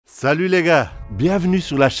Salut les gars, bienvenue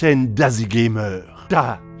sur la chaîne d'AziGamer,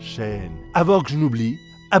 ta chaîne. Avant que je n'oublie,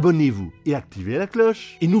 abonnez-vous et activez la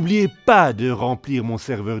cloche. Et n'oubliez pas de remplir mon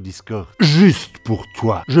serveur Discord. Juste pour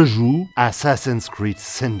toi, je joue à Assassin's Creed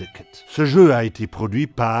Syndicate. Ce jeu a été produit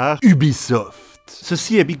par Ubisoft.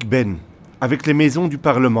 Ceci est Big Ben, avec les maisons du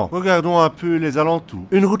Parlement. Regardons un peu les alentours.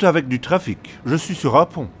 Une route avec du trafic. Je suis sur un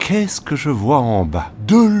pont. Qu'est-ce que je vois en bas?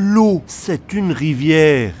 De l'eau. C'est une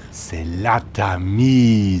rivière. C'est la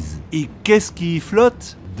Tamise. Et qu'est-ce qui y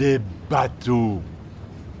flotte? Des bateaux.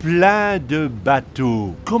 Plein de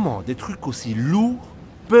bateaux. Comment des trucs aussi lourds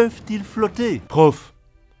peuvent-ils flotter? Prof,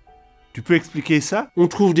 tu peux expliquer ça? On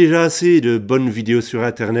trouve déjà assez de bonnes vidéos sur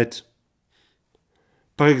Internet.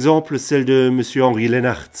 Par exemple, celle de Monsieur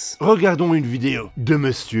Lenaerts. Regardons une vidéo de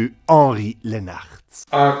Monsieur Lenaerts.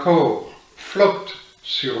 Un corps flotte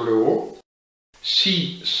sur l'eau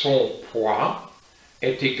si son poids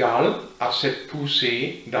est égal à cette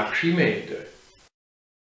poussée d'Archimède.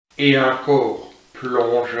 Et un corps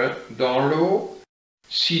plonge dans l'eau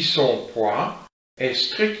si son poids est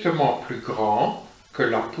strictement plus grand que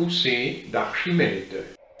la poussée d'Archimède.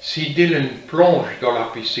 Si Dylan plonge dans la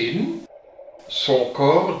piscine, son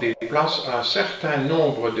corps déplace un certain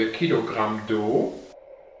nombre de kilogrammes d'eau,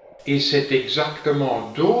 et c'est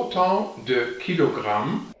exactement d'autant de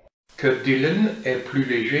kilogrammes que Dylan est plus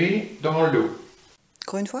léger dans l'eau.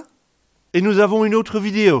 Encore une fois? Et nous avons une autre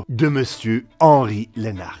vidéo de Monsieur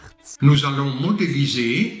Lenaerts. Nous allons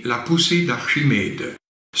modéliser la poussée d'Archimède.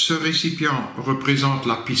 Ce récipient représente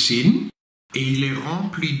la piscine et il est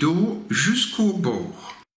rempli d'eau jusqu'au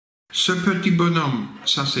bord. Ce petit bonhomme,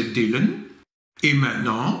 ça c'est Dylan. Et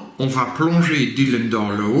maintenant, on va plonger Dylan dans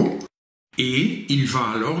l'eau et il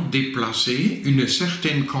va alors déplacer une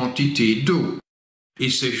certaine quantité d'eau. Et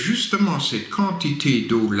c'est justement cette quantité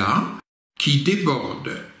d'eau-là qui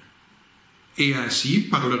déborde. Et ainsi,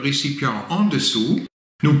 par le récipient en dessous,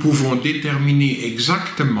 nous pouvons déterminer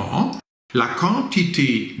exactement la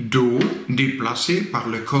quantité d'eau déplacée par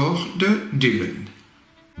le corps de Dylan.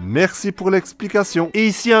 Merci pour l'explication. Et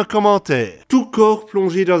ici un commentaire. Tout corps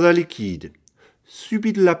plongé dans un liquide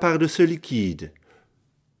subit de la part de ce liquide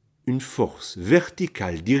une force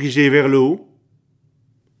verticale dirigée vers le haut,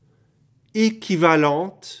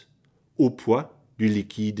 équivalente au poids du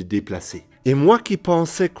liquide déplacé. Et moi qui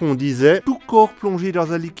pensais qu'on disait tout corps plongé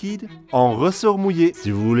dans un liquide en ressort mouillé.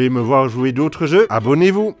 Si vous voulez me voir jouer d'autres jeux,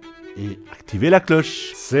 abonnez-vous et activez la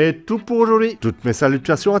cloche. C'est tout pour aujourd'hui. Toutes mes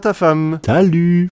salutations à ta femme. Salut!